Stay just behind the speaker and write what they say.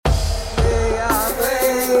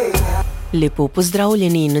Lepo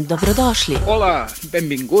pozdravljeni in dobrodošli. Hola,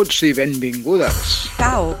 benvinguts i benvingudes.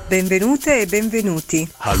 Ciao, benvenute e benvenuti.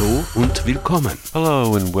 Hallo und willkommen.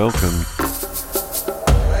 Hello and welcome.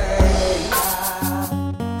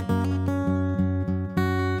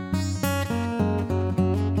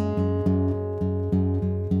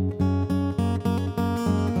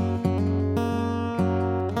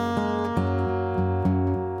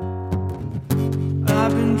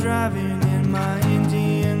 I've been driving in my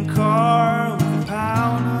Indian car with the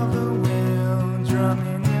pound of the wheel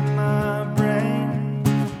drumming in my brain.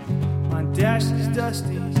 My dash is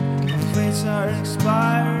dusty, my plates are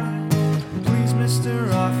expired. Please,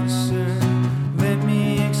 Mr. Officer, let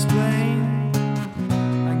me explain.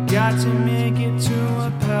 I got to make it to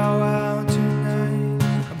a powwow tonight.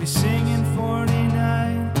 I'll be singing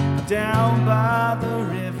 49 down by the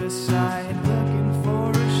riverside, looking for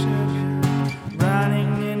a sugar,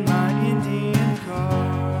 riding in my Indian car.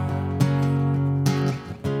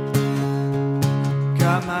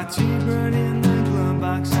 Got my T-bird in the glove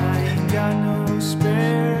box, I ain't got no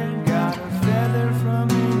spare. Got a feather from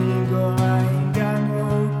an eagle, I ain't got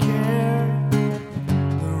no care.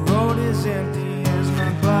 The road is empty as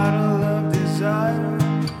my bottle of desire.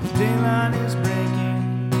 The daylight is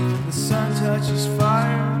breaking, the sun touches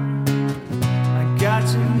fire. I got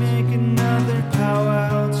to make another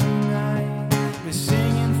powwow tonight. We're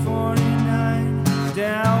singing 49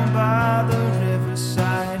 down by the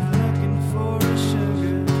riverside, looking for a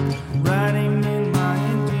sugar, riding in my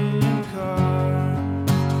Indian car.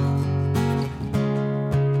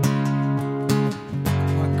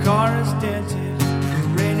 My car is dented, the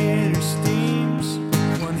radiator steams.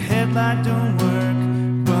 One headlight don't work,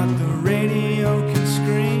 but the radio can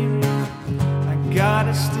scream. I got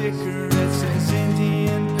a sticker that says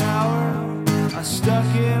Indian Power. I stuck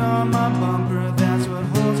it on my bumper, that's what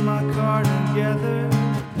holds my car together.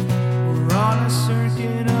 We're on a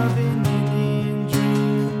circuit of an Indian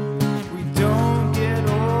dream. We don't get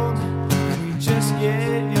old, we just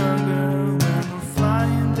get younger. When we're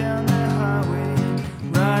flying down the highway,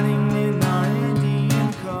 riding in our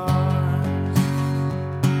Indian cars.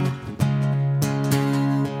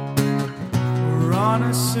 We're on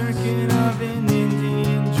a circuit of an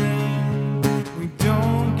Indian dream. We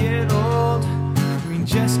don't get old, we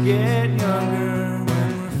just get younger.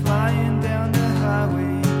 When we're flying down the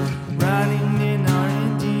highway, riding in our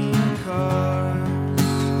Indian cars.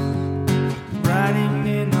 Riding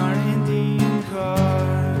in our Indian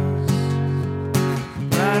cars.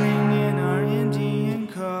 Riding in our Indian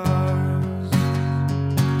cars.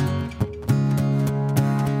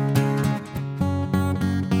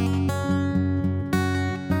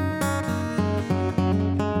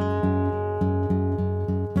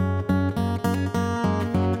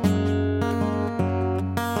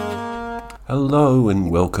 Hello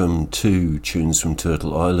and welcome to Tunes from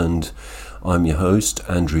Turtle Island. I'm your host,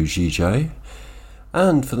 Andrew GJ,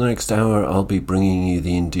 and for the next hour I'll be bringing you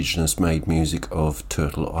the indigenous made music of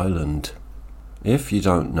Turtle Island. If you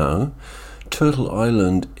don't know, Turtle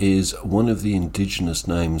Island is one of the indigenous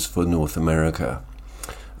names for North America,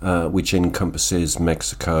 which encompasses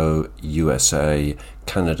Mexico, USA,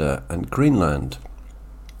 Canada and Greenland.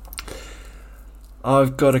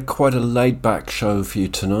 I've got quite a laid-back show for you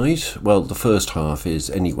tonight. Well, the first half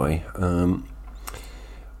is anyway.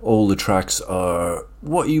 All the tracks are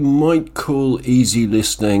what you might call easy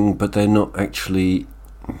listening, but they're not actually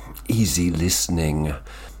easy listening,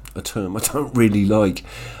 a term I don't really like.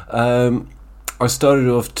 I started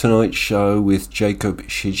off tonight's show with Jacob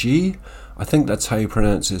Shije. I think that's how you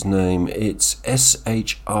pronounce his name. It's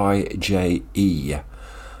Shije.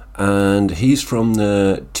 And he's from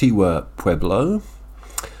the Tiwa Pueblo,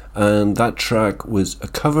 and that track was a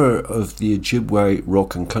cover of the Ojibwe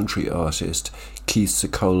rock and country artist Keith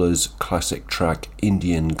Sikola's classic track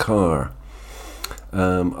Indian Car.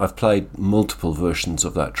 I've played multiple versions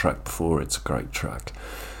of that track before, it's a great track.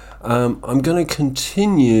 I'm going to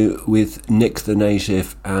continue with Nick the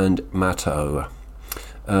Native and Matto.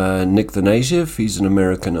 Nick the Native, he's an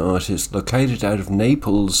American artist located out of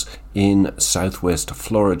Naples in southwest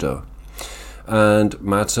Florida. And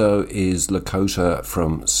Matto is Lakota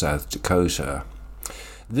from South Dakota.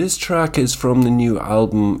 This track is from the new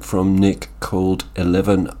album from Nick called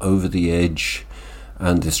 11 Over the Edge,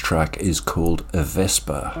 and this track is called A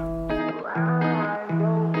Vespa.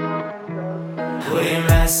 We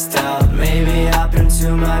messed up, maybe hop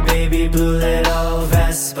into my baby blue little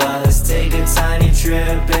Vespa. Let's take a tiny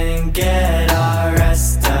trip and get our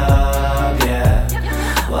rest up, yeah.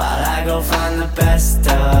 While I go find the best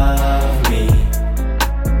of me.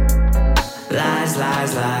 Lies,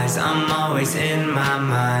 lies, lies, I'm always in my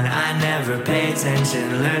mind. on. I never pay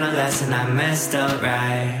attention, learn a lesson, I messed up,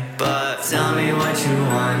 right? But tell me what you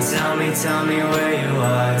want, tell me where you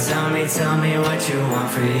are. Tell me what you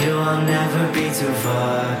want, for you I'll never be too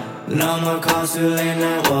far. No more calls to late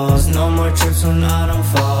night walls, no more trips when autumn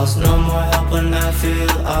falls, no more help when I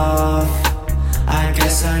feel off. I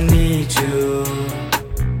guess I need you.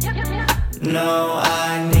 No,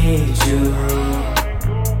 I need you.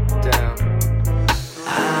 Damn.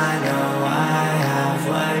 I know I have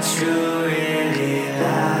what you really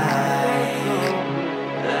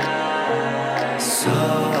like, so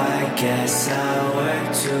I guess I'll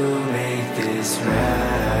work to make this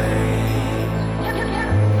right.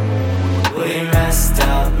 We messed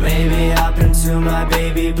up, maybe hop into my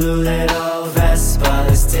baby blue little Vespa.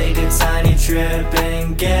 Let's take a tiny trip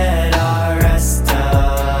and get our rest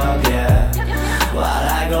up, yeah, while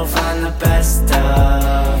I go find the best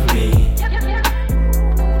of me.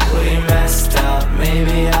 We messed up,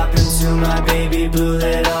 maybe hop into my baby blue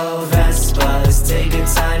little Vespa. Let's take a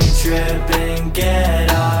tiny trip and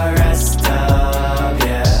get our rest up,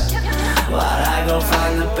 yeah, while I go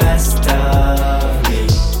find the best of me.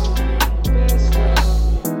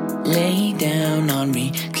 Lay down on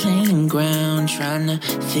reclaimed ground, trying to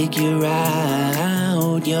figure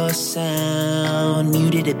out your sound.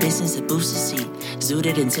 Muted a business, a booster seat.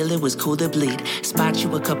 Zooted until it was cool to bleed. Spot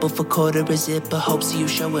you a couple for quarter a zip. A hopes you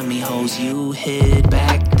showing me holes you hid.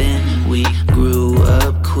 Back then we grew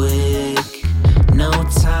up quick. No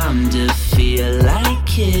time to feel like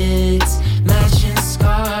kids. Matching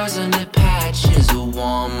scars under patches of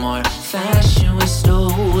Walmart. Fashion we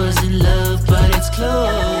stole wasn't love, but it's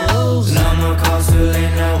close. No more calls to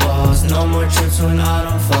late night walls, no more trips when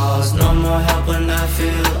autumn falls, no more help when I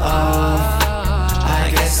feel off.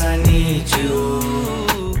 I guess I need you.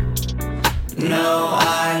 No,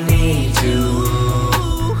 I need you.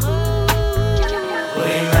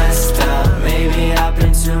 We messed up, maybe hop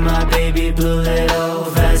into my baby blue little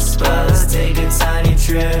Vespa. Let's take a tiny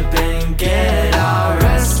trip and get our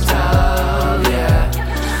rest up, yeah,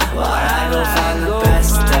 while I go find the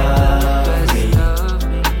best of me.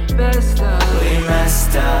 We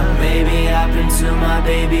messed up, maybe hop into my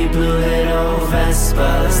baby blue little Vespa.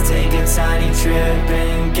 Let's take a tiny trip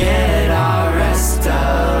and get our rest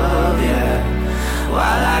up, yeah,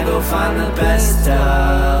 while I go find the best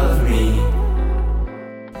of me.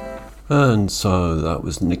 And so that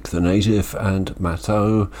was Nick the Native and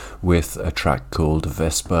Matto with a track called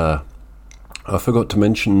Vespa. I forgot to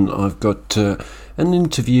mention I've got an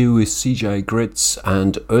interview with CJ Gritz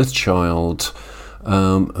and Earthchild,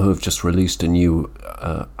 who have just released a new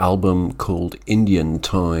album called Indian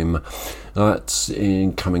Time. That's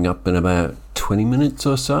coming up in about 20 minutes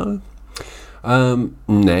or so.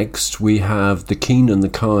 Next we have The Keen and the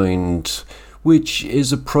Kind, which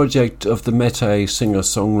is a project of the Mete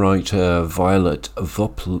singer-songwriter Violet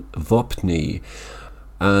Vopny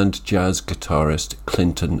and jazz guitarist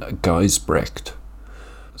Clinton Geisbrecht.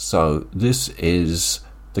 So this is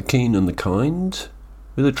The Keen and the Kind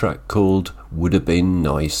with a track called Would Have Been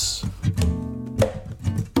Nice.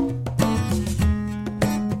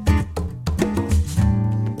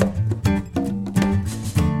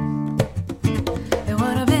 It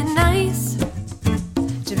would have been nice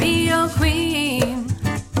to be your queen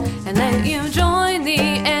and let you join the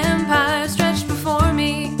empire stretched before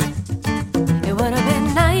me. It would have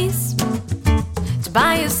been nice to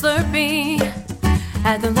buy a Slurpee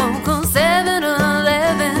at the local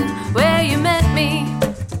 7-Eleven where you met me.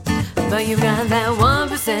 But you got that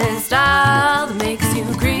 1% style that makes you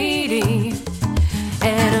greedy,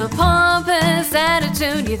 and a pompous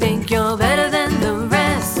attitude. You think you're better than the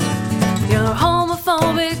rest. You're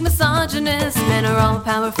homophobic, misogynist. Men are all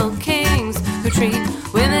powerful kings who treat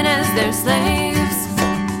women as their slaves.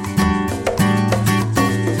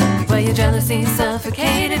 Well, your jealousy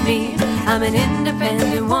suffocated me. I'm an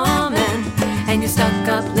independent woman, and your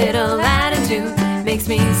stuck-up little attitude makes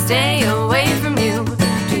me stay away from you.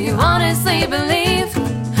 Do you honestly believe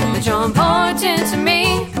that you're important to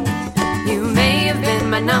me? You may have been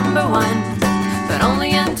my number one, but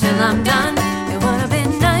only until I'm done. It would have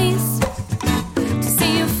been nice to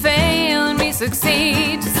see you fail and me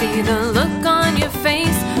succeed, to see the look on your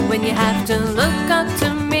face when you have to look up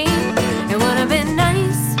to me. It would have been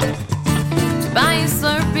nice to buy a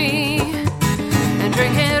Slurpee and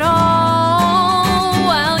drink it all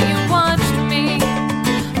while you watched me.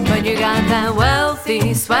 But you got that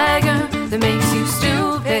wealthy swagger that makes you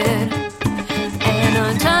stupid, an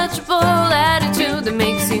untouchable attitude that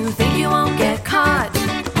makes you think you won't get caught.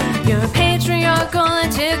 You're a patriarchal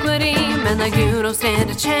antiquity, men like you don't stand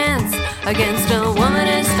a chance against a woman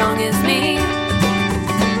as strong as me.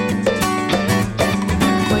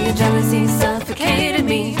 Well, your jealousy suffocated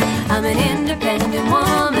me. I'm an independent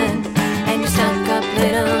woman, and your stuck-up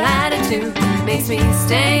little attitude makes me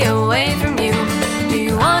stay away from you. Do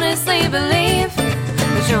you honestly believe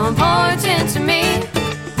that you're important to me?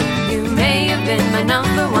 You may have been my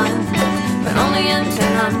number one, but only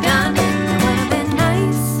until I'm done. It would have been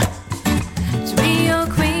nice to be your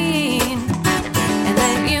queen and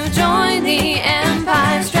let you join the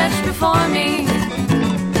empire stretched before me.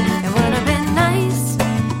 It would have been nice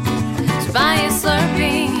to buy a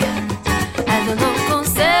Slurpee at the local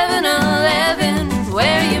 7-Eleven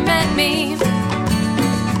where you met me.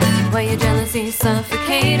 Where your jealousy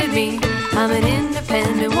suffocated me. I'm an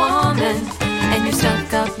independent woman, and your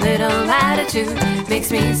stuck-up little attitude makes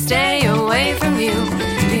me stay away from you.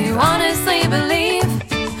 Do you honestly believe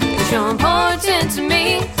that you're important to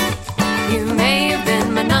me? You may have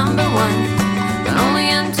been my number one, but only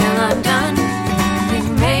until I'm done. You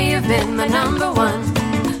may have been my number one,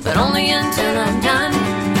 but only until I'm done.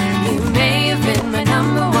 You may have been my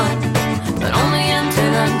number one, but only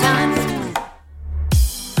until I'm done.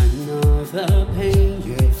 I know the pain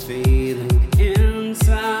you're feeling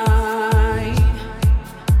inside.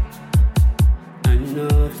 I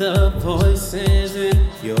know the voices in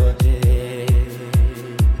your head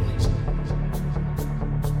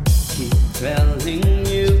keep telling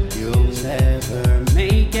you you'll never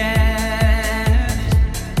make it.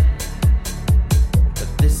 But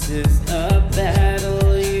this is a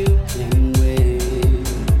battle you can win.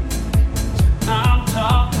 I'm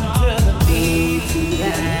talking to the beaten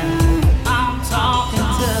down. I'm talking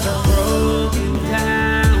to the broken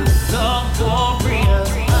down. The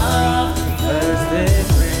warriors of the first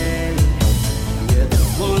degree. Yeah, the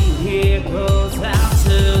one here goes out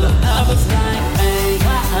to the lovers like me.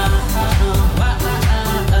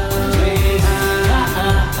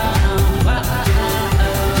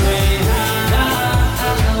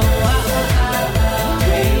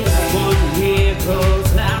 One here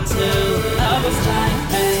goes out to lovers like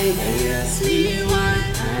me. Ask me why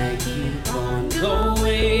I keep on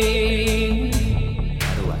going.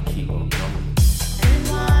 How do I keep on going? And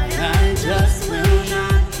why I just will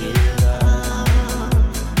not give up.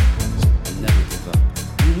 Never give up.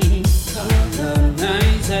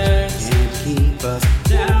 Colonizers can't keep us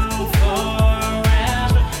down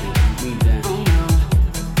forever. Keep me down. Oh no,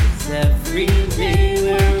 'cause every day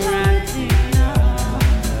we're rising up.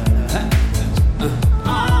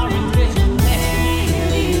 Our indigeneity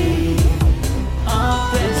of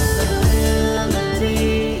this ability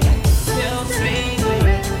still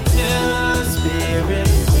sacred to spirit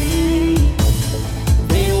free.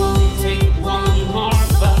 They won't take one more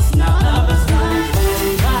of us, now lovers like me.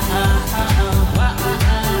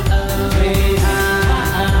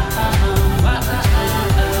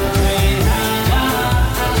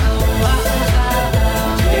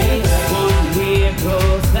 One here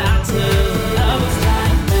goes out to lovers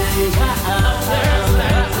like me.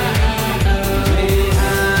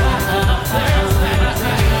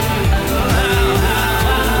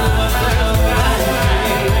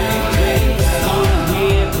 One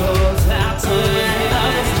here goes out to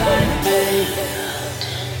lovers like me.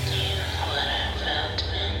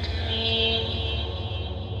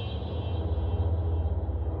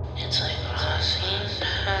 It's like crossing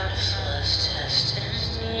paths was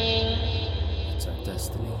destiny. It's our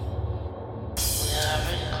destiny. We are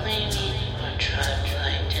reclaiming our tribe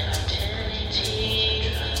identity.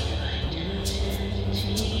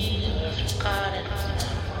 We're forgotten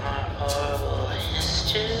our oral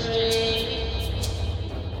history.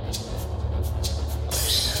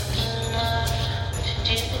 There's something left to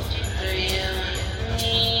do for you and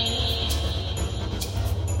me.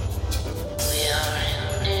 We are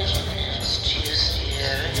indigenous to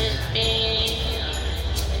spirit being.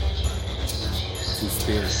 To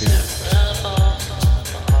spirit being. Inseparable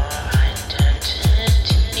from our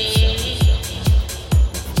identity.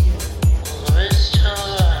 We'll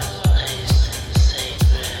restore our place in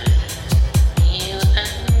sacred. You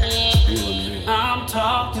and me. I'm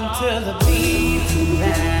talking to the beaten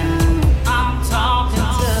down. I'm talking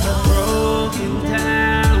to the broken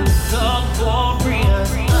down. The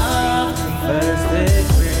warriors of the first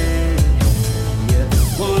degree. Yeah, this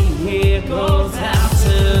one here goes out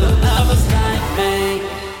to the lovers like me.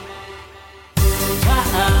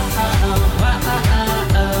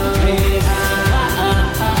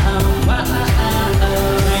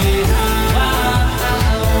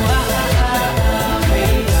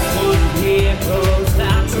 One here goes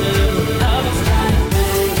out to lovers like me.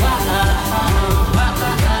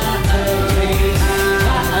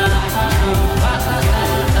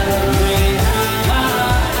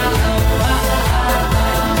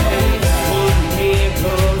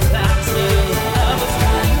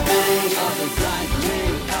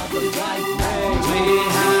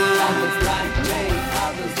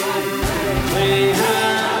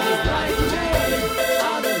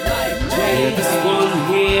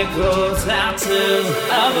 goes out to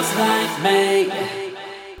others like me.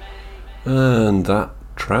 And that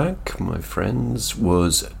track, my friends,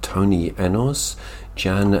 was Tony Enos,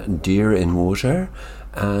 Jan Deer in Water,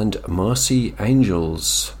 and Marcy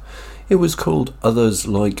Angels. It was called Others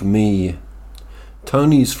Like Me.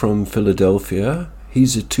 Tony's from Philadelphia.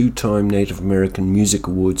 He's a 2-time Native American Music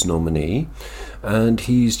Awards nominee, and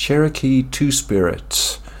he's Cherokee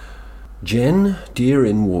Two-Spirit. Jen Deer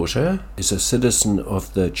in Water is a citizen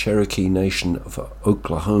of the Cherokee Nation of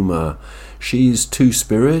Oklahoma. She's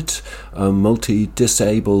Two-Spirit, a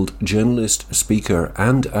multi-disabled journalist, speaker,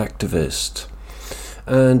 and activist.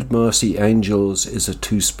 And Marcy Angels is a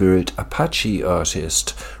Two-Spirit Apache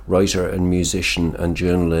artist, writer and musician and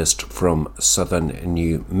journalist from southern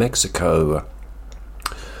New Mexico.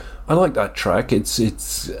 I like that track. It's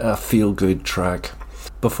a feel-good track.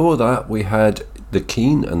 Before that, we had The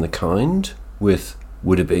Keen and the Kind with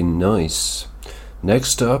Would Have Been Nice.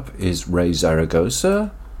 Next up is Ray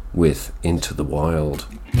Zaragoza with Into the Wild.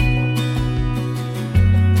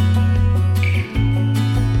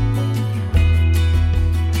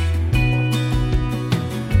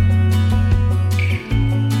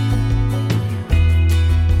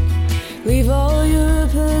 Leave all your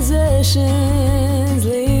possessions,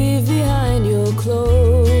 leave behind your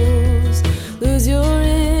clothes, lose your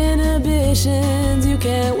inhibitions, you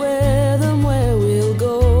can't wear them where we'll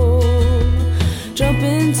go. Jump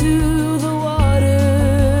into the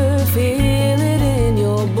water, feel it in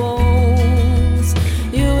your bones.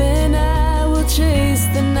 You and I will chase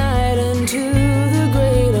the night into the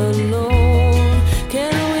great unknown.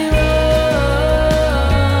 Can we run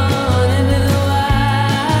into the wild,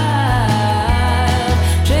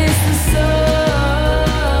 chase the sun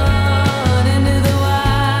into the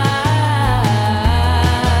wild,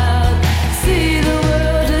 see the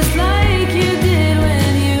world just like you did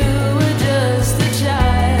when you were just a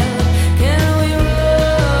child? Can we run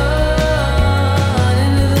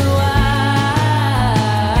into the wild,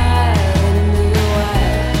 into the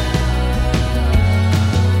wild?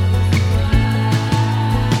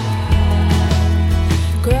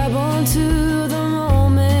 Grab onto the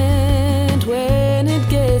moment when it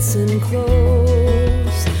gets in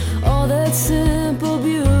close. All that simple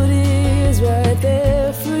beauty is right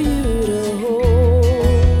there for you to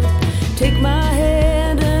hold. Take my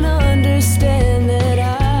hand and understand that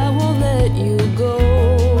I won't let you go.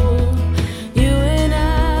 You and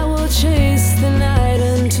I will chase the night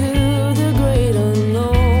into the great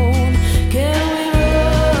unknown. Can we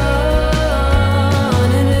run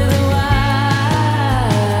into the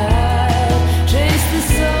wild, chase the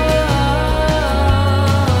sun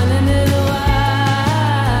into the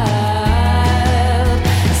wild,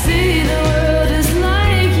 see the world just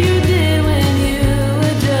like you did when you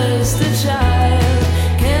were just a child?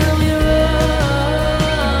 Can we run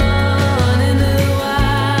into the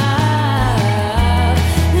wild,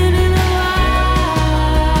 into the wild,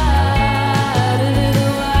 into the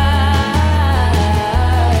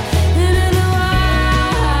wild, into the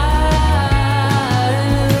wild,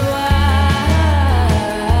 into the wild?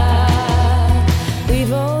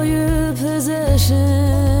 Leave all your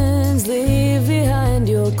possessions, leave behind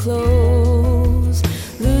your clothes,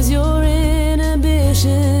 lose your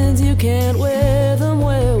inhibitions, you can't wear them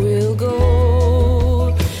where we'll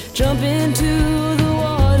go. Jump into the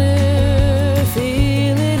water,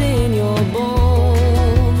 feel it in your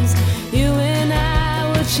bones. You and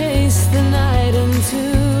I will chase the night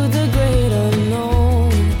into the great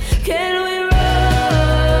unknown. Can we run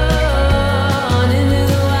into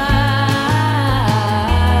the wild,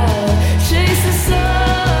 chase the sun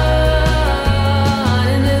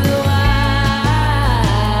into the wild,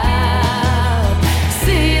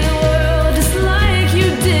 see the world just like you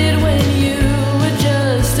did when you were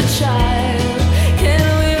just a child? Can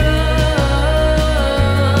we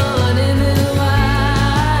run into the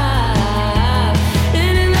wild,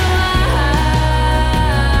 into the wild,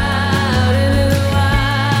 into the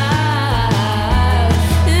wild,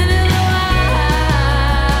 into the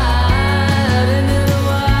wild, into the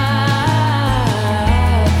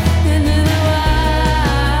wild, into the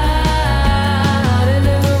wild,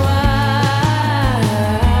 into the wild?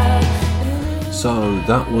 So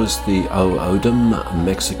that was the O'odham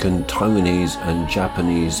Mexican, Taiwanese and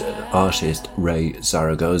Japanese artist Ray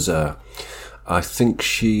Zaragoza. I think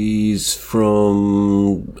she's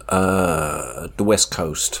from the West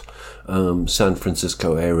Coast, San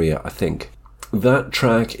Francisco area, I think. That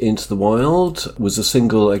track, Into the Wild, was a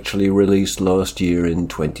single actually released last year in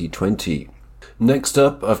 2020. Next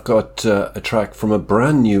up, I've got a track from a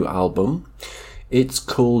brand new album. It's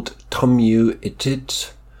called Tomyu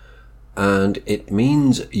Itit, and it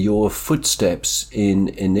means your footsteps in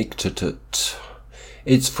Inuktitut.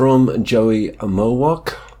 It's from Joey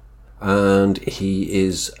Mowak, and he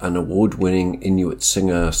is an award-winning Inuit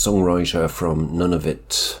singer-songwriter from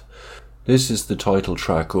Nunavut. This is the title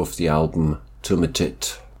track of the album,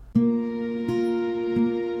 Tumatit.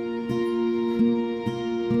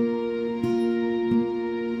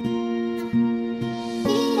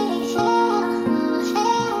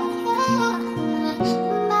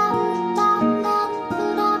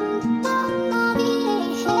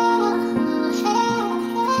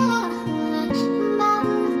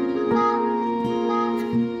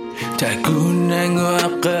 Takunang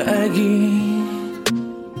wakaagi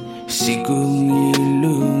Sikung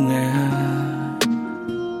ilunga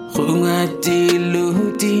Kungati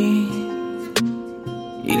luti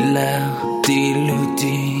Ila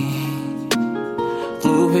tiluti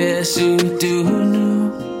Kubesu tunu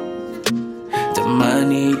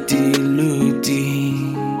Tamani tiluti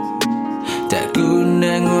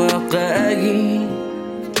Takunang wakaagi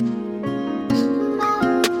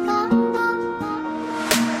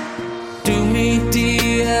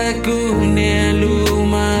Tumiti aku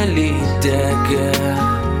lumalitaga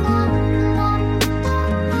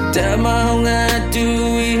Tak mau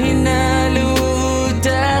ngatuin lalu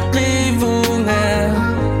takibunga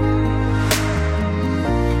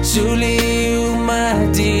Suli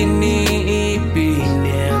umat ini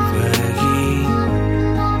ipinabagi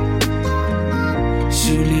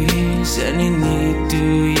Suli sanin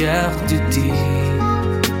itu yak tuti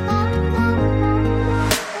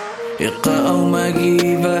Ikaw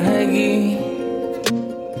magibahagi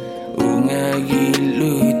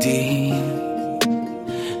Ungagiluti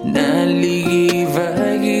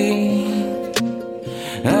Naligibahagi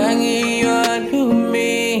Ang iyong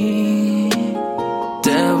lumi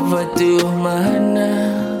Tapatuhmana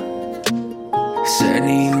Sa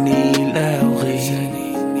ninilawki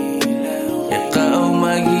Ikaw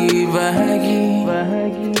magibahagi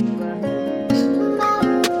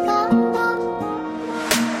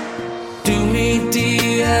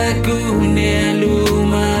Tumiti aku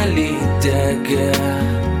lumalitaga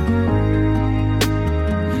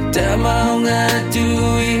Tak mau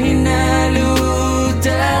ngatuin lalu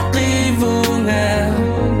takibunga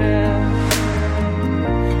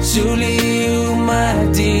Suli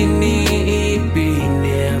umat ini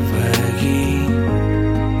ipinabagi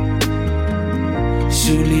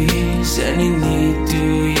Suli sanin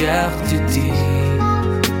itu yak tuti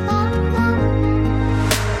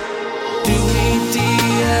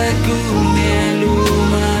Aku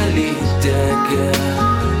lumalitaga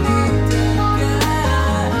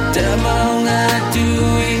Tak mau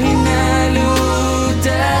ngatuin lalu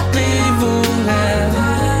takibunga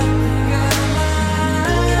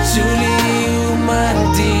Suli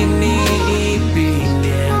umat ini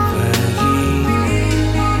ipinabagi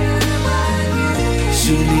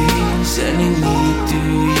Suli sanin itu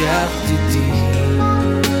yak tuti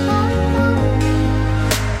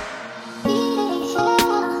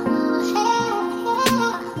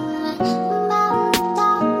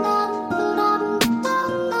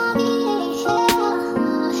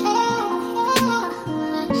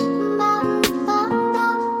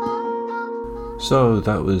So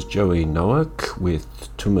that was Joey Nowak with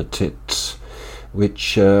Tumatit,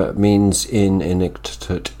 which means in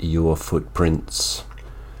Inuktitut your footprints.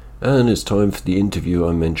 And it's time for the interview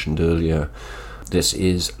I mentioned earlier. This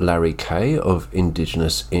is Larry Kay of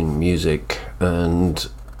Indigenous in Music, and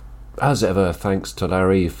as ever, thanks to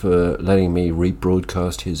Larry for letting me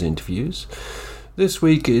rebroadcast his interviews. This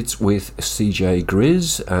week it's with CJ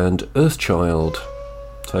Grizz and Earthchild.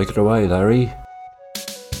 Take it away, Larry.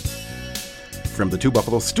 From the Two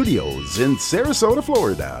Buffalo Studios in Sarasota,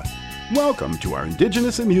 Florida, welcome to our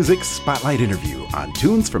Indigenous in Music Spotlight interview on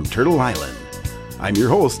Tunes from Turtle Island. I'm your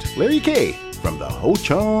host, Larry Kay, from the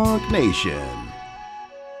Ho-Chunk Nation.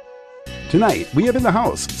 Tonight, we have in the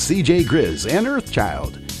house CJ Grizz and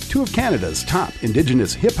Earthchild, two of Canada's top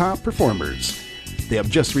Indigenous hip-hop performers. They have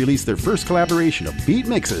just released their first collaboration of beat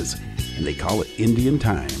mixes, and they call it Indian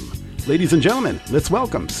Time. Ladies and gentlemen, let's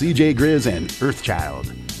welcome CJ Grizz and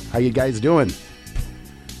Earthchild. How you guys doing?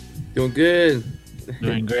 Doing good.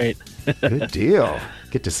 Doing great. Good deal.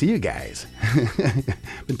 Good to see you guys.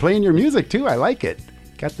 Been playing your music too. I like it.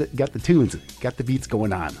 Got the tunes, got the beats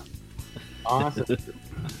going on. Awesome.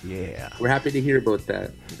 Yeah. We're happy to hear about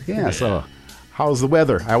that. Yeah, so how's the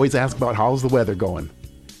weather? I always ask about how's the weather going.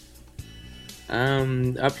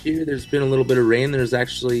 Up here, there's been a little bit of rain. There's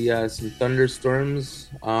actually some thunderstorms.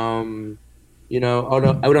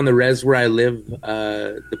 Out on the res where I live,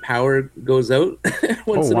 the power goes out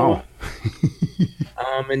once in a while.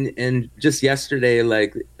 And just yesterday,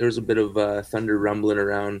 like there was a bit of thunder rumbling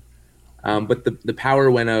around, but the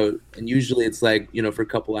power went out, and usually it's like for a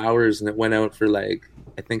couple hours, and it went out for like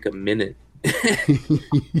I think a minute, and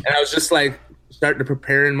I was just like starting to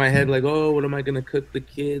prepare in my head, like, oh, what am I gonna cook the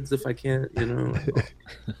kids if I can't,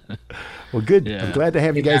 Well, good. Yeah. I'm glad to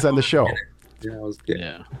have you guys on the show. Yeah, it was good.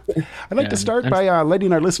 Yeah. I'd like to start by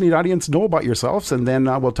letting our listening audience know about yourselves, and then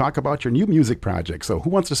we'll talk about your new music project. So who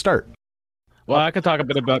wants to start? Well, I could talk a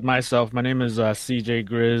bit about myself. My name is CJ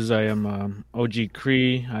Grizz. I am OG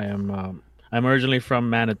Cree. I'm originally from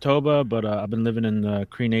Manitoba, but I've been living in the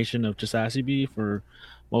Cree Nation of Chisasibi for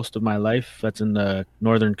most of my life. That's in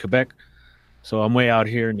northern Quebec. So I'm way out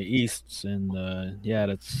here in the east, and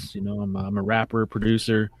that's I'm a rapper,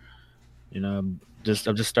 producer. I've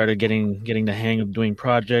just started getting the hang of doing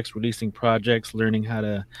projects, releasing projects, learning how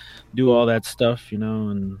to do all that stuff,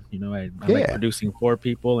 and I like producing for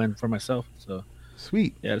people and for myself. So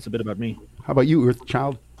sweet. Yeah, that's a bit about me. How about you,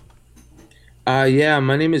 Earthchild?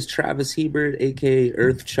 My name is Travis Hebert, aka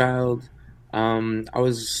Earthchild. I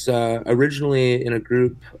was originally in a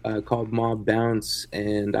group called Mob Bounce,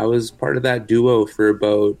 and I was part of that duo for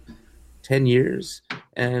about 10 years,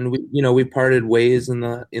 and we parted ways in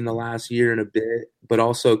the last year and a bit, but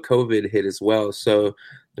also COVID hit as well, so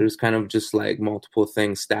there's kind of just like multiple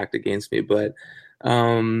things stacked against me. But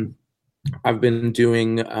I've been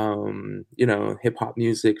doing hip hop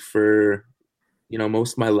music for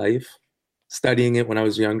most of my life, studying it when I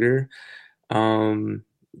was younger.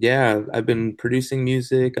 I've been producing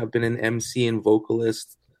music. I've been an MC and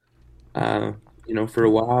vocalist for a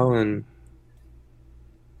while, and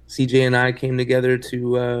CJ and I came together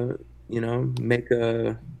to, make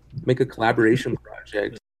a collaboration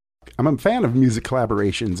project. I'm a fan of music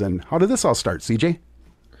collaborations, and how did this all start, CJ?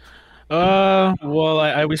 Well,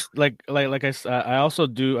 I was I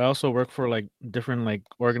also work for like different like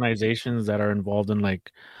organizations that are involved in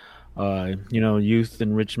like, youth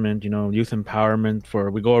enrichment, youth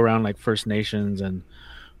empowerment. We go around like First Nations, and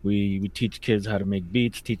we teach kids how to make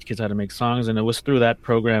beats, teach kids how to make songs, and it was through that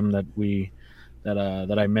program that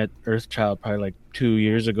I met Earthchild probably like 2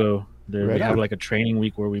 years ago. We have like a training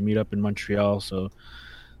week where we meet up in Montreal. So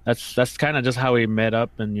that's kind of just how we met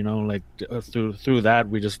up, and through that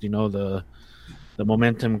we just the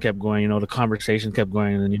momentum kept going, the conversation kept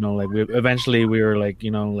going, and we eventually were like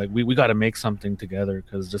we got to make something together,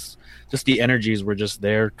 because just the energies were just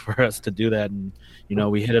there for us to do that, and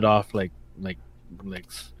we hit it off like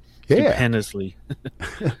stupendously.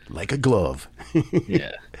 Like a glove.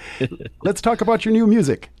 Yeah. Let's talk about your new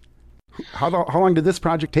music. How long did this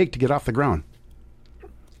project take to get off the ground?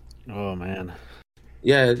 Oh man.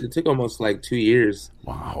 Yeah, it took almost like 2 years.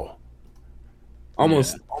 Wow.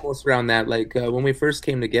 Almost around that. Like when we first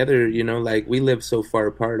came together, like we live so far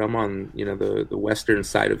apart. I'm on, the western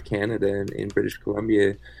side of Canada in British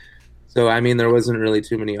Columbia. So, I mean, there wasn't really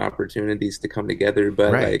too many opportunities to come together,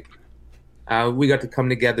 but we got to come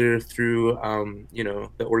together through,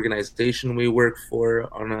 the organization we work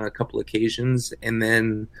for on a couple occasions. And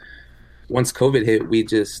then once COVID hit, we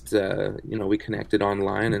just, we connected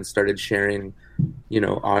online and started sharing,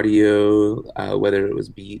 audio, whether it was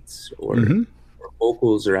beats or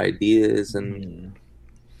vocals or ideas, and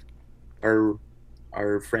our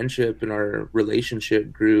friendship and our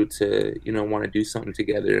relationship grew to, want to do something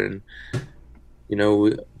together. And,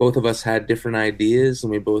 both of us had different ideas,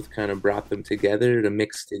 and we both kind of brought them together to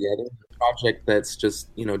mix together a project that's just,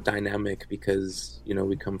 dynamic, because,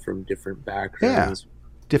 we come from different backgrounds. Yeah.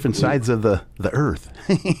 Different sides of the earth.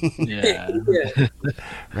 Yeah.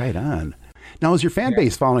 Right on. Now, is your fan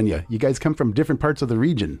base following you? You guys come from different parts of the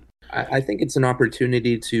region. I think it's an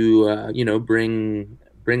opportunity to, bring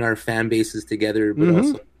our fan bases together, but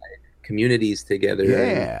also communities together.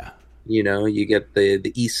 Yeah. And, you get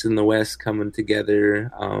the East and the West coming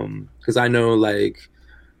together. Because I know, like,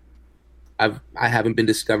 I haven't been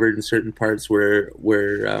discovered in certain parts where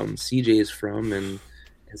CJ is from, and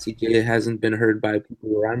CJ hasn't been heard by people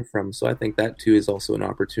where I'm from. So I think that too is also an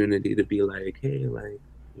opportunity to be like, hey, like,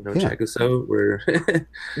 check us out. We're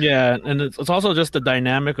yeah, and it's also just the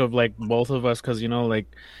dynamic of like both of us, because like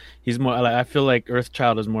he's more like, I feel like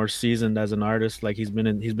Earthchild is more seasoned as an artist, like he's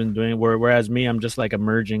been doing, whereas me, I'm just like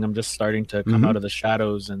emerging. I'm just starting to come out of the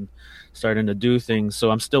shadows and starting to do things. So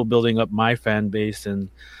I'm still building up my fan base, and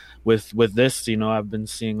with this, I've been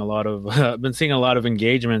seeing a lot of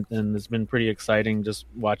engagement, and it's been pretty exciting just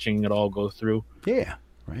watching it all go through. Yeah,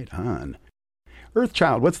 right on.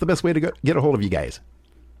 Earthchild, what's the best way to get a hold of you guys?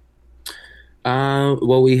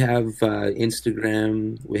 Well, we have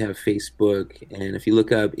Instagram, we have Facebook, and if you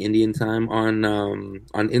look up Indian Time on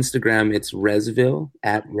Instagram, it's Resville,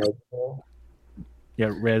 @Resville.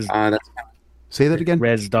 Yeah, Res. That's Say that again.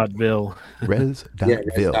 Res.ville. Res.ville. Yeah,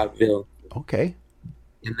 Res.ville. Okay.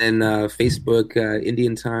 And then Facebook,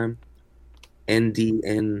 Indian Time,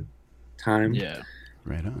 NDN Time. Yeah.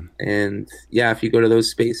 Right on. And yeah, if you go to those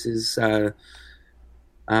spaces,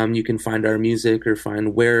 you can find our music or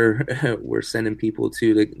find where we're sending people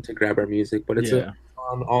to grab our music. But it's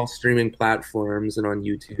on all streaming platforms and on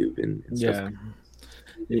YouTube and stuff.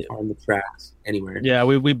 You can find the tracks anywhere. Yeah,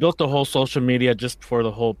 we built the whole social media just for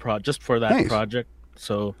the whole just for that project.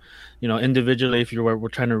 So, individually, if we're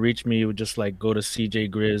trying to reach me, you would just like go to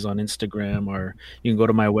CJ Grizz on Instagram, or you can go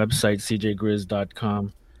to my website,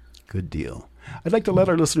 cjgrizz.com. Good deal. I'd like to let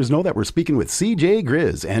our listeners know that we're speaking with CJ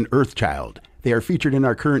Grizz and Earthchild. They are featured in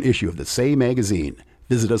our current issue of the Say magazine.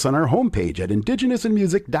 Visit us on our homepage at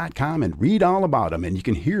indigenousinmusic.com and read all about them, and you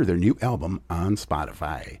can hear their new album on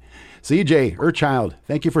Spotify. CJ, Earthchild,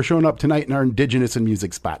 thank you for showing up tonight in our Indigenous in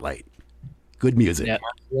Music Spotlight. Good music. Yeah.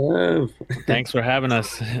 Thanks for having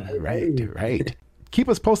us. Right. Keep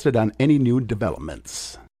us posted on any new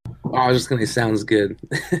developments. Oh, I was just going to say, sounds good.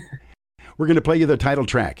 We're going to play you the title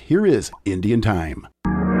track. Here is Indian Time.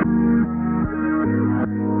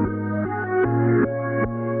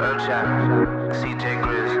 CJ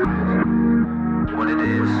Grizz, what it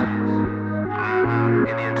is,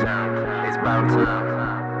 Indian Time, it's about time.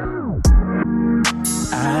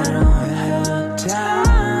 I don't have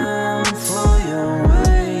time for your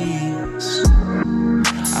ways.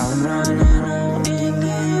 I'm running on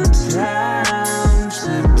Indian time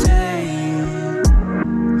today.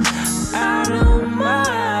 I don't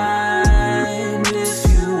mind if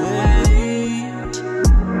you wait.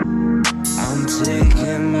 I'm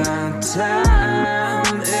taking my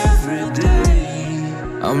time every day.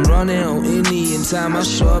 I'm running on Indian time. I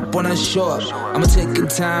show up when I show up. I'ma take a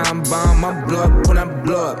time bomb. I blow up when I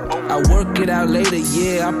blow up. I work it out later,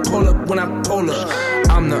 yeah. I pull up when I pull up.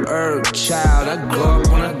 I'm the herb child. I grow up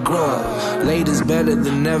when I grow up. Later's better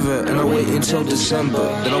than ever, and I wait until December.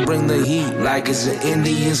 Then I'll bring the heat like it's an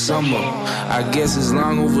Indian summer. I guess it's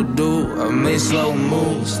long overdue. I made slow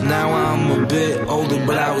moves. Now I'm a bit older,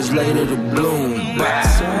 but I was later to bloom.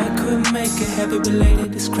 So I couldn't make it happy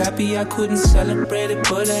belated. It's crappy, I couldn't celebrate it,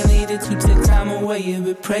 but I needed to take time away a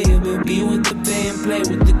bit, pray a bit, be with the band, play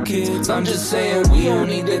with the kids. I'm just saying we don't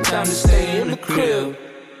need that time to stay in the crib.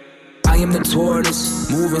 I am the tortoise,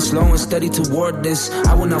 moving slow and steady toward this.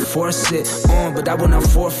 I will not force it on, but I will not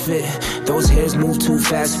forfeit. Those hairs move too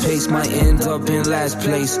fast paced, might end up in last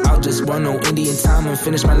place. I'll just run on Indian time and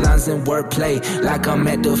finish my lines in wordplay, like I'm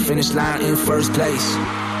at the finish line in first place.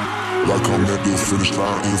 Like I'm at the finish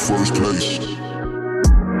line in first place.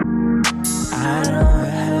 I don't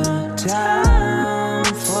have time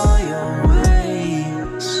for your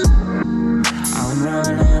ways. I'm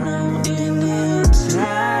running on Indian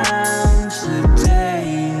time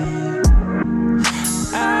today.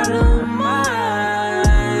 I don't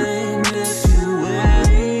mind if you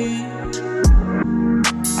wait.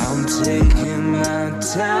 I'm taking my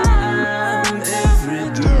time every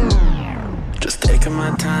day. Just taking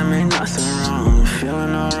my time, ain't nothing wrong.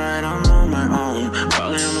 Feeling alright, I'm on my own.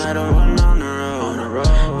 Probably I'm let her run on the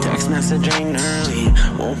road. Text message ain't early,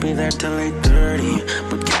 won't be there till 8:30.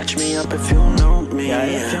 But catch me up if you know me.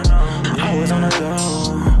 Always on the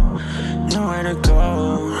go, nowhere to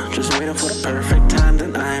go. Just waiting for the perfect time,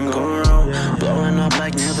 then I'm gon' roll. Blowing up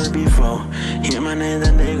like never before. Hear my name,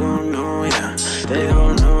 then they gon' know ya. They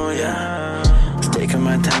gon' know ya. Taking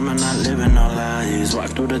my time, I'm not living all lies.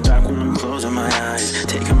 Walk through the dark when I'm closing my eyes.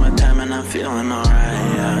 Taking my time and I'm feeling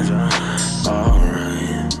alright, yeah.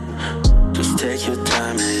 Alright. Just take your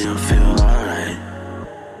time and you'll feel alright.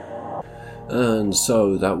 And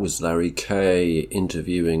so that was Larry K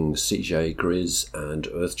interviewing CJ Grizz and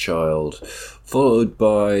Earthchild, followed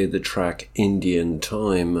by the track Indian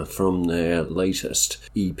Time from their latest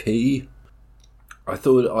EP. I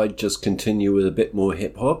thought I'd just continue with a bit more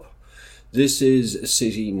hip-hop. This is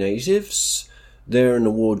City Natives. They're an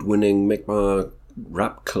award-winning Mi'kmaq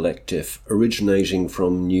rap collective originating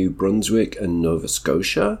from New Brunswick and Nova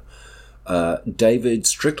Scotia. David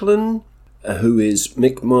Strickland, who is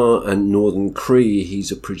Mi'kmaq and Northern Cree,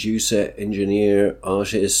 he's a producer, engineer,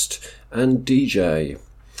 artist and DJ.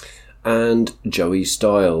 And Joey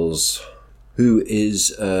Styles, who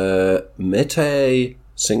is a Métis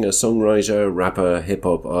singer-songwriter, rapper,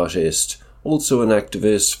 hip-hop artist, also an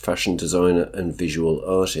activist, fashion designer and visual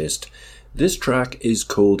artist. This track is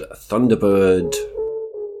called Thunderbird.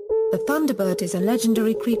 The thunderbird is a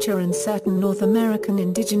legendary creature in certain North American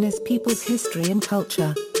indigenous peoples' history and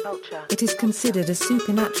culture. It is considered a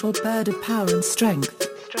supernatural bird of power and strength.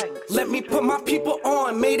 Let me put my people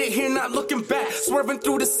on, made it here, not looking back. Swerving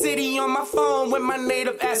through the city on my phone with my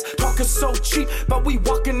native ass. Talking so cheap, but we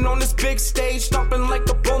walking on this big stage. Stomping like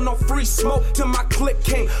a bull, no free smoke till my click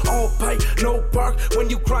came. All bite, no bark when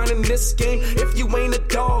you grindin' this game. If you ain't a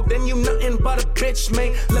dog, then you nothing but a bitch,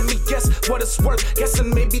 man. Let me guess what it's worth,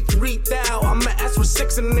 guessing maybe 3,000. I'ma ask for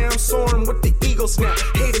 6 and now I'm soaring with the Eagles now.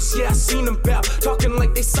 Haters, yeah, I seen them bow, talking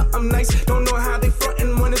like they something nice. Don't know how they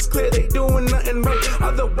frontin' when it's clear they doing nothing right.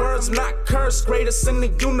 Other words, not cursed, greatest in the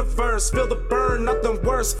universe. Feel the burn, nothing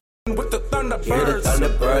worse. With the Thunderbirds. Hear the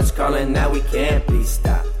Thunderbirds calling, now we can't be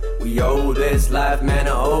stopped. We owe this life, man,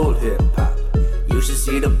 to old hip-hop. You should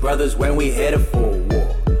see the brothers when we headed for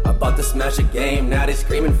war. About to smash a game, now they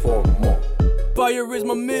screaming for more. Fire is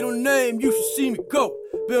my middle name, you should see me go.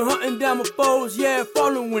 Been hunting down my foes, yeah,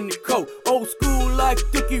 following the code. Old school like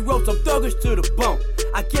Dookie Ropes, I'm thuggish to the bone.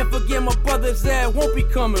 I can't forget my brothers that won't be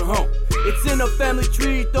coming home. It's in the family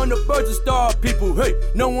tree, Thunderbirds and star people. Hey,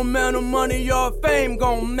 no amount of money or fame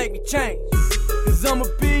gon' make me change. Cause I'ma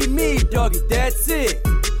be me, doggy, that's it.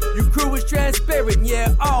 Your crew is transparent,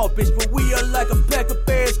 yeah, all bitch. But we are like a pack of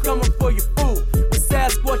bears coming for your food. With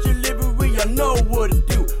Sasquatch and livery, I know what to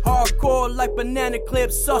do. Hardcore like banana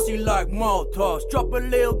clips, saucy like Maltose. Drop a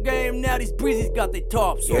little game, now these breezes got their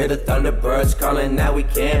tops. Hear the Thunderbirds calling, now we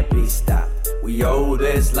can't be stopped. We owe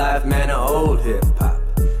this life, man, to old hip-hop.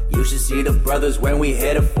 You should see the brothers when we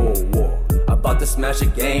headed for war. About to smash a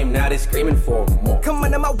game, now they screaming for more. Come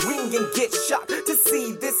under my wing and get shocked to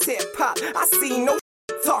see this hip-hop. I see no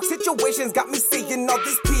talk, situations got me seeing all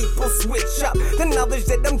these people switch up. The knowledge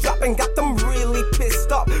that I'm dropping got them really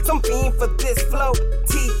pissed off. Some fiend for this flow,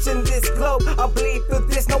 teaching this globe. I bleed for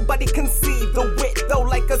this, nobody can see the wit though.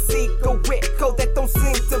 Like a cigarette code that don't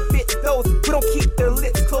seem to fit those who don't keep their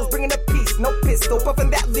lips closed. Bringing a peace, no pistol,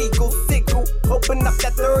 puffing that legal signal. Open up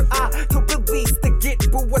that third eye to release the get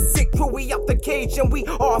boo. We're sick, boo, we out the cage and we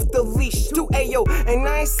off the leash. To AO, and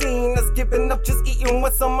I ain't seen us giving up, just eating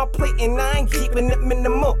what's on my plate, and I ain't keeping it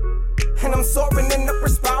minimal. And I'm soaring in upper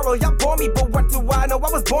spiral. Y'all bore me, but what do I know? I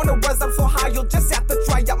was born to rise up so high, you'll just have to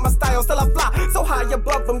try out my style. Still I fly so high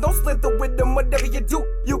above them. Don't slither with them, whatever you do,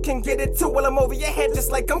 you can get it too. While I'm over your head just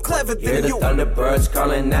like I'm clever than Hear the you. Thunderbirds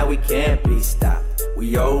calling, now we can't be stopped.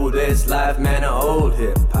 We owe this life, man, to old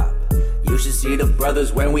hip-hop. You should see the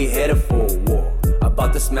brothers when we headed for war.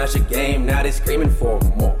 About to smash a game, now they screaming for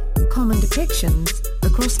more. Common depictions.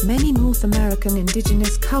 Across many North American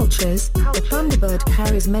indigenous cultures, the thunderbird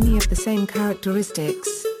carries many of the same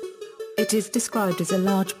characteristics. It is described as a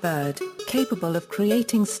large bird, capable of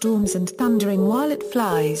creating storms and thundering while it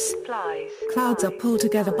flies. Clouds are pulled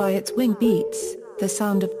together by its wing beats, the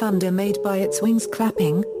sound of thunder made by its wings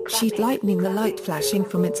clapping, sheet lightning, the light flashing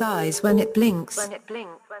from its eyes when it blinks.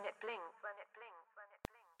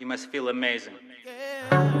 You must feel amazing.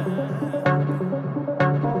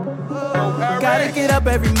 Gotta get up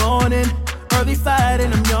every morning, early fight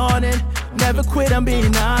and I'm yawning. Never quit, I'm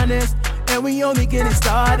being honest, and we only getting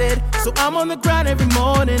started. So I'm on the grind every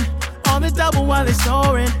morning, on the double while they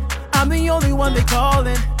snoring. I'm the only one they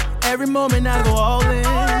calling, every moment I go all in,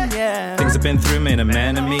 yeah. Things I've been through made a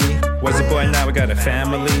man of me. Was a boy, now I got a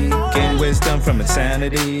family. Gain wisdom from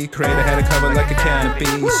insanity. Creator had a cover like a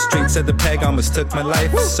canopy. Streets at the peg almost took my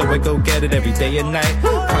life, so I go get it every day and night.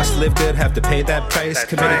 Cost to live good, have to pay that price.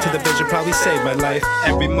 Committed to the vision, probably saved my life.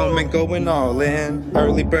 Every moment going all in.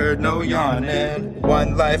 Early bird, no yawning.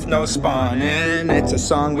 One life, no spawning. It's a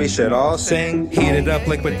song we should all sing. Heat it up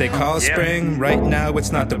like what they call spring. Right now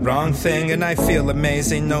it's not the wrong thing, and I feel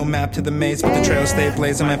amazing. No map to the maze, but the trails stay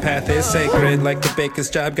blazing. My path is sacred, like the baker's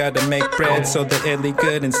job. Gotta make bread so the illy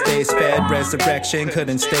good and stays fed. Resurrection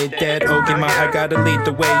couldn't stay dead. Ogima, I gotta lead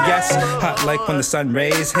the way, yes. Hot like when the sun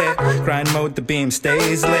rays hit. Grind mode, the beam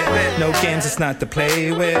stays lit. No games, it's not to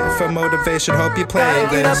play with. For motivation, hope you play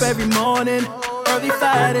this. Get up every morning, early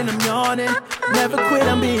fight and I'm yawning. Never quit,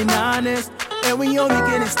 I'm being honest, and we only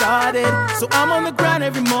getting started. So I'm on the grind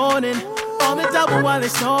every morning, on the double while they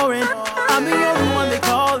snoring. I'm the only one they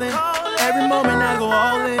calling, every moment I go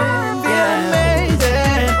all in, yeah.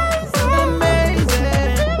 Amazing,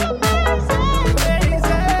 amazing,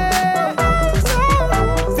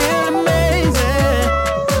 feel amazing,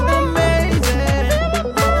 amazing.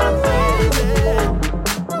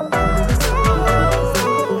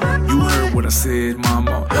 You heard what I said,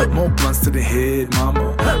 mama. More blunts to the head,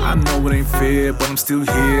 mama. I I know it ain't fair, but I'm still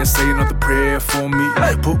here. Say another prayer for me.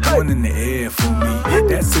 Put one in the air for me.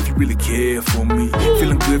 That's if you really care for me.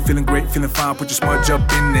 Feeling good, feeling great, feeling fine. Put your smudge up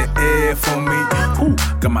in the air for me. Woo,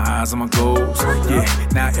 got my eyes on my goals. Yeah,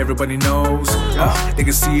 now everybody knows. They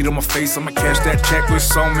can see it on my face. I'ma cash that check with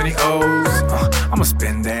so many O's. I'ma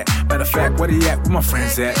spend that. Matter of fact, where they at? Where my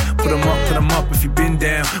friends at? Put them up if you been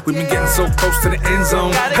down. We've been getting so close to the end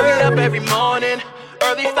zone. Gotta get up every morning.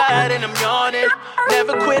 Early fight and I'm yawning.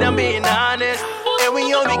 Never quit, I'm being honest. And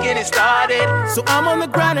we only getting started. So I'm on the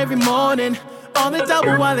grind every morning. On the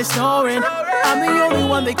double while they snoring. I'm the only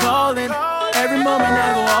one they calling. Every moment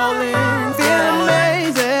I go all in. Feel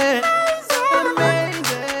amazing.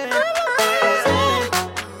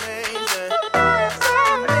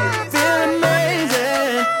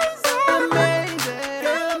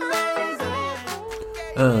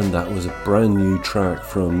 And that was a brand new track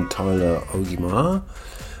from Tyler Ogimar,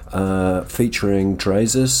 featuring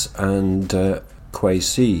Drazus and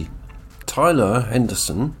Kwesi. Tyler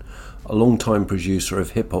Henderson, a long-time producer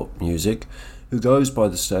of hip-hop music, who goes by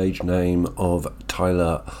the stage name of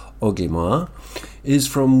Tyler Ogimar, is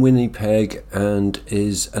from Winnipeg and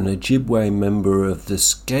is an Ojibwe member of the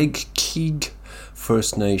Skegkeeg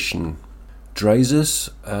First Nation. Drazus,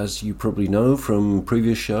 as you probably know from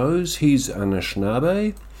previous shows, he's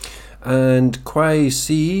Anishinaabe, and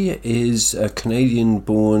Kwesi is a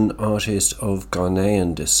Canadian-born artist of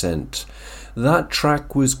Ghanaian descent. That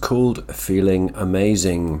track was called Feeling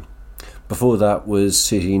Amazing. Before that was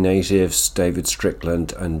City Natives, David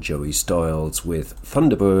Strickland and Joey Styles with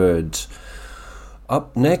Thunderbird.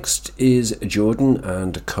 Up next is Jordan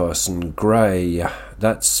and Carson Gray.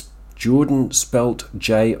 That's Jordan spelt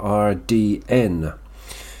Jrdn.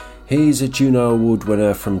 He's a Juno Award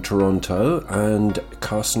winner from Toronto, and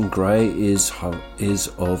Carson Gray is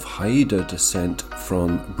of Haida descent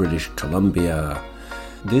from British Columbia.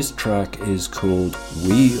 This track is called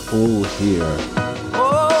We All Here.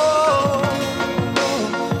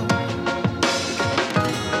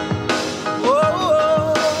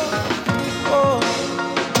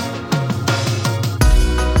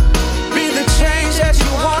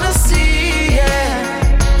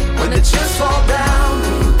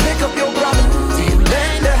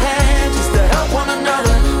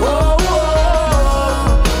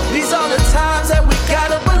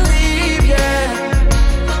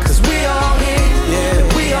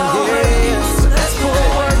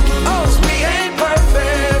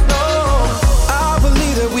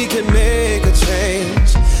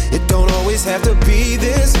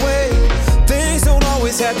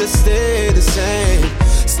 Have to stay the same,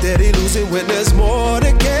 steady losing when there's more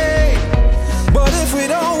to gain. But if we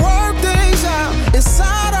don't work things out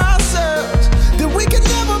inside ourselves, then we can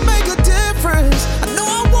never make a difference. I know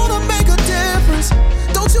I wanna make a difference.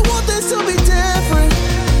 Don't you want this to be different?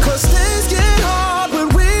 Cause things get hard when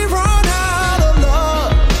we run out of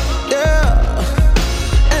love, yeah.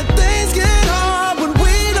 And things get hard when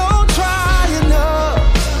we don't try enough.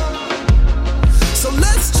 So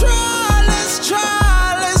let's try, let's try.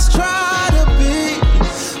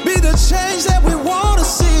 Change that we want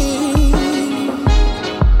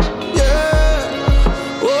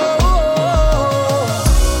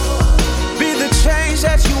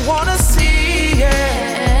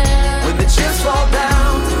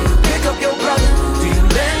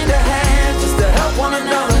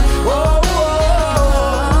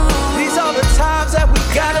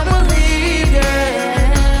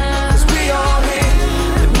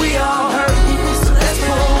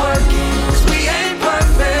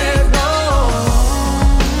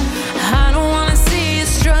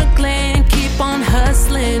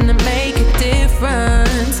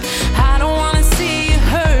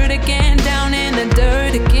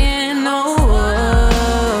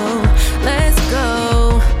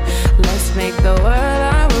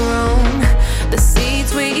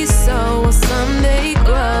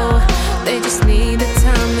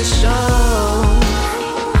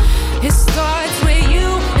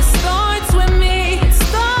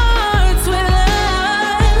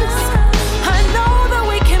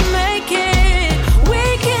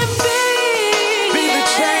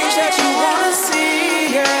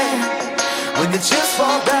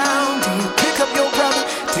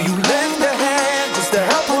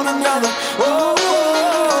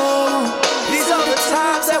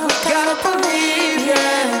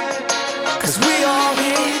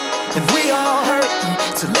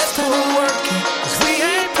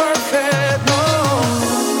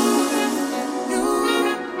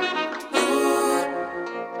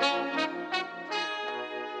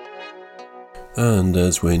And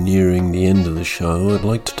as we're nearing the end of the show, I'd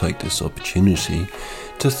like to take this opportunity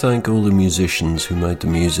to thank all the musicians who made the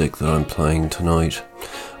music that I'm playing tonight,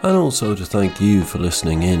 and also to thank you for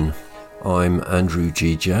listening in. I'm Andrew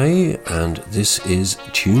GJ, and this is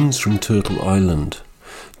Tunes from Turtle Island.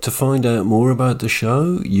 To find out more about the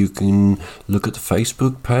show, you can look at the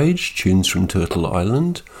Facebook page, Tunes from Turtle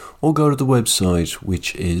Island, or go to the website,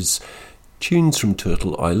 which is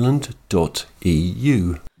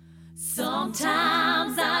tunesfromturtleisland.eu.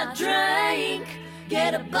 Sometimes I drink,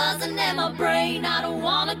 get a buzzing in my brain. I don't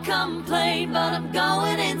wanna complain, but I'm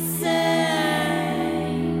going insane.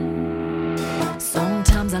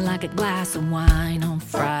 Sometimes I like a glass of wine on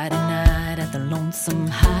Friday night at the Lonesome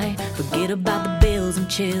High. Forget about the bills and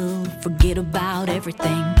chill, forget about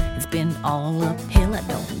everything. It's been all uphill. I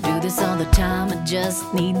don't do this all the time, I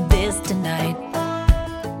just need this tonight.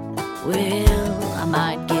 Well, I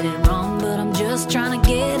might get it wrong, but I'm just trying to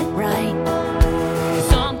get it right.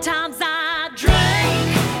 Sometimes I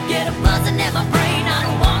drink, get a buzzing in my brain. I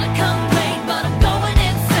don't wanna complain, but I'm going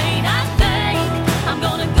insane. I think I'm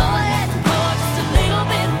gonna go ahead and pour just a little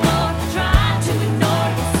bit more, try to ignore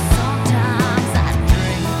it. Sometimes I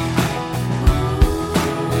drink.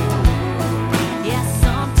 Yeah,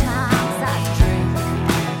 sometimes I drink.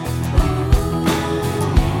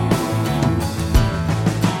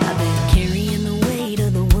 I've been carrying the weight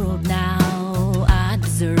of the world now. I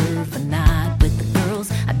deserve a night with the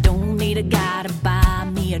girls. I don't need a guy to buy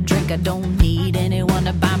me a drink. I don't need anyone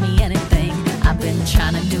to buy me anything. I've been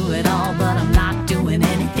trying to do it all, but I'm not doing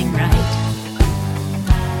anything right.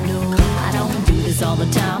 No, I don't do this all the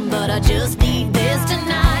time, but I just need this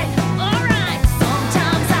tonight. Alright,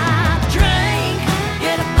 sometimes I drink,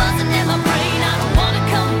 get a buzzing in my brain. I don't wanna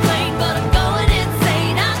complain, but I'm going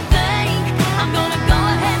insane. I think I'm gonna go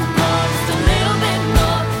ahead and pour just a little bit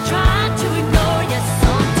more, try to ignore. Yes,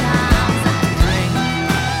 sometimes I drink.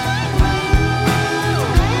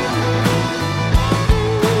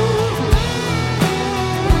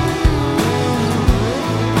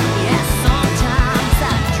 Yes, sometimes I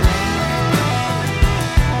drink.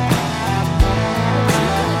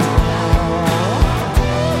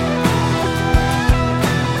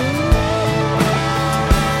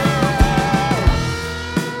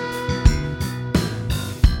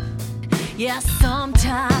 Yes,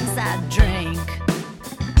 sometimes I drink.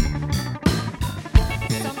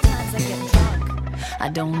 Sometimes I get drunk. I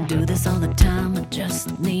don't do this all the time, I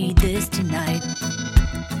just need this tonight.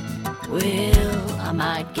 Well, I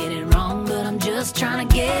might get it wrong, but I'm just trying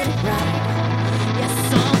to get it right. Yes,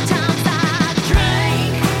 sometimes I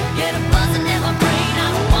drink, get a buzzing in my brain. I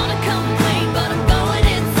don't wanna complain, but I'm going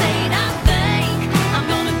insane. I think I'm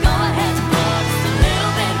gonna go ahead and pour just a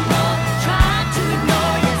little bit more, try to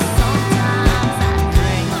ignore. Yes, sometimes I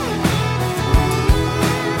drink.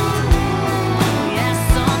 Yes,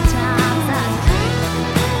 sometimes I drink.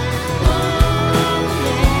 Oh,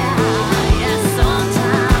 yeah. Yes,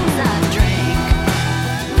 sometimes I drink.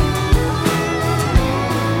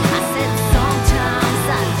 I said sometimes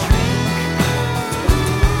I drink.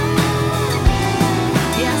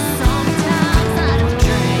 Yes, sometimes I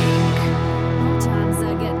drink. Sometimes I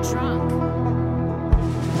get drunk.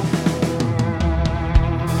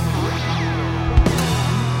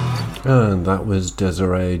 And that was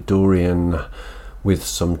Desiree Dorian with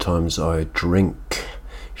Sometimes I Drink.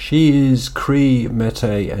 She is Cree,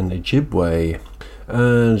 Mete and Ojibwe,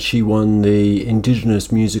 and she won the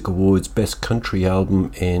Indigenous Music Awards Best Country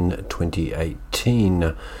Album in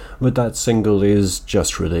 2018. But that single is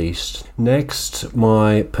just released. Next,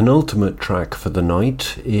 my penultimate track for the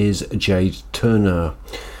night is Jade Turner.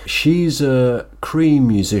 She's a Cree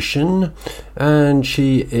musician, and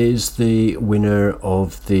she is the winner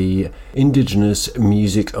of the Indigenous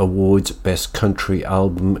Music Awards Best Country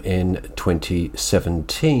Album in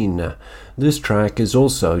 2017. This track is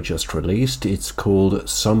also just released. It's called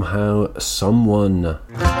Somehow Someone.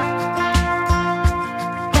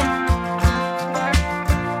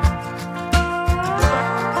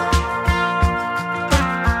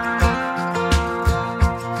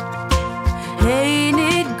 Ain't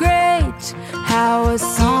it great how a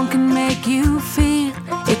song can make you feel?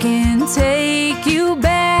 It can take you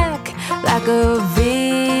back like a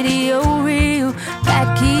video reel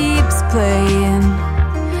that keeps playing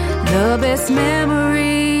the best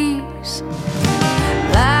memories.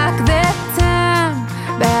 Like that time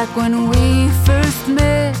back when we first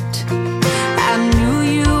met. I knew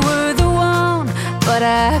you were the one, but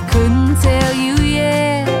I couldn't tell you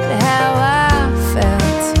yet how I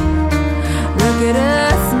felt. Look at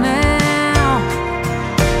us now.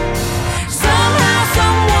 Somehow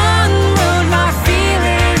someone wrote my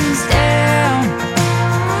feelings down.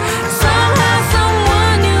 Somehow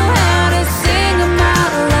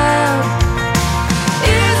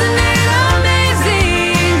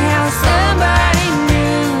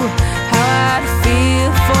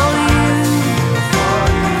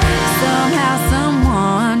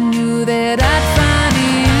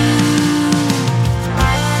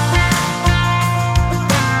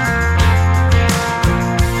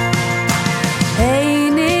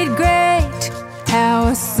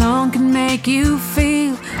song can make you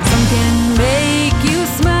feel, some can make you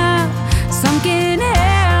smile, some can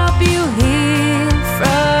help you heal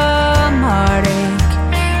from heartache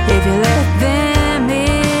if you let them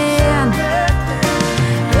in.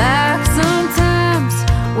 Like sometimes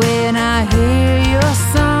when I hear your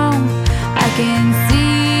song, I can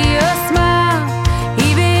see your smile,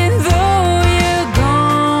 even though you're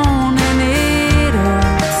gone and it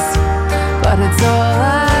hurts, but it's all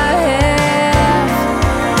I have.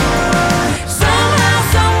 Somehow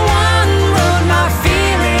someone wrote my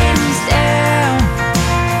feelings down.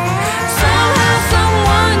 Somehow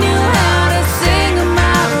someone knew how to sing them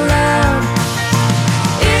out loud.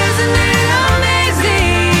 Isn't it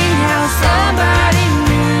amazing how somebody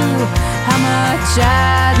knew how much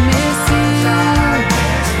I'd miss you?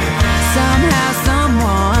 Somehow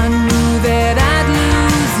someone knew that I'd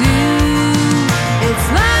lose you. It's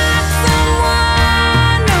like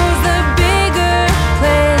someone knows the bigger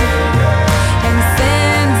play and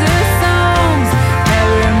sends us songs that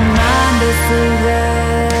remind us of that.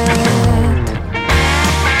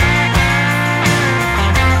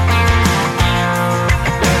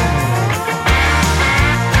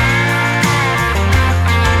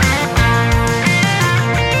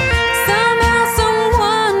 Somehow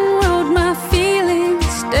someone wrote my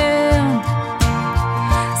feelings down.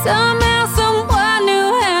 Somehow someone knew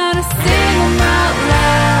how to sing them out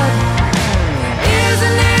loud.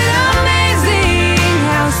 Isn't it amazing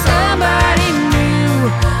how somebody knew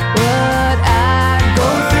what I'd go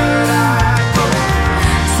through?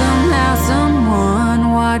 Somehow someone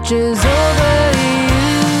watches over you.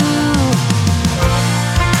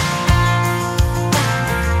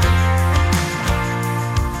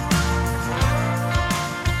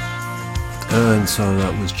 And so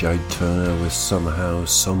that was Jade Turner with Somehow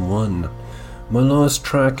Someone. My last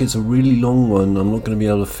track is a really long one. I'm not going to be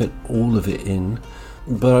able to fit all of it in,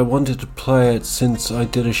 but I wanted to play it since I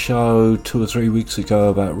did a show 2 or 3 weeks ago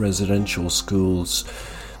about residential schools.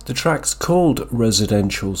 The track's called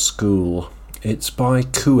Residential School. It's by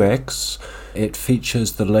QX. It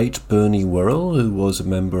features the late Bernie Worrell, who was a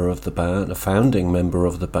member of the band, a founding member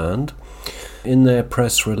of the band. In their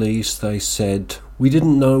press release, they said, "We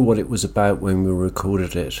didn't know what it was about when we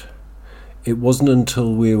recorded it. It wasn't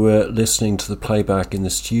until we were listening to the playback in the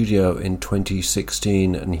studio in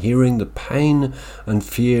 2016 and hearing the pain and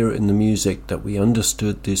fear in the music that we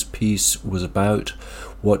understood this piece was about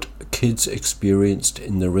what kids experienced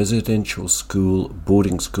in the residential school,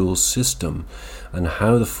 boarding school system, and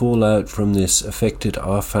how the fallout from this affected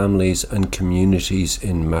our families and communities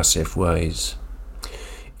in massive ways.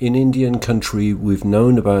 In Indian country, we've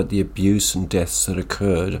known about the abuse and deaths that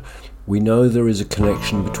occurred. We know there is a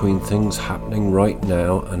connection between things happening right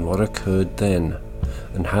now and what occurred then,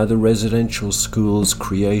 and how the residential schools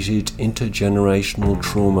created intergenerational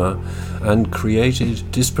trauma and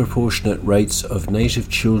created disproportionate rates of native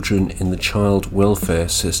children in the child welfare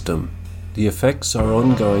system. The effects are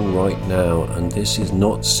ongoing right now, and this is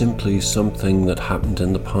not simply something that happened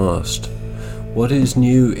in the past. What is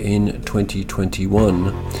new in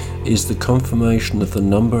 2021 is the confirmation of the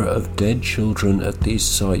number of dead children at these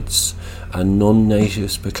sites and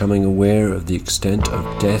non-natives becoming aware of the extent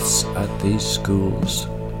of deaths at these schools.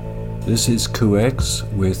 This is QX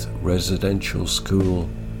with Residential School.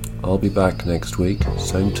 I'll be back next week,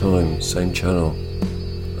 same time, same channel.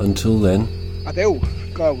 Until then, Adeu,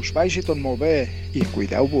 que us vagi tot molt bé i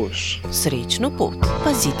cuideu-vos. Srečno pot,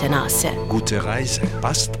 pazite na se. Gute Reise,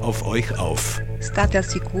 passt auf euch auf. State al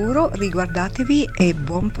sicuro, riguardatevi e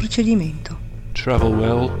buon procedimento. travel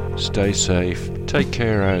well, stay safe, take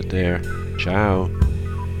care out there. Ciao.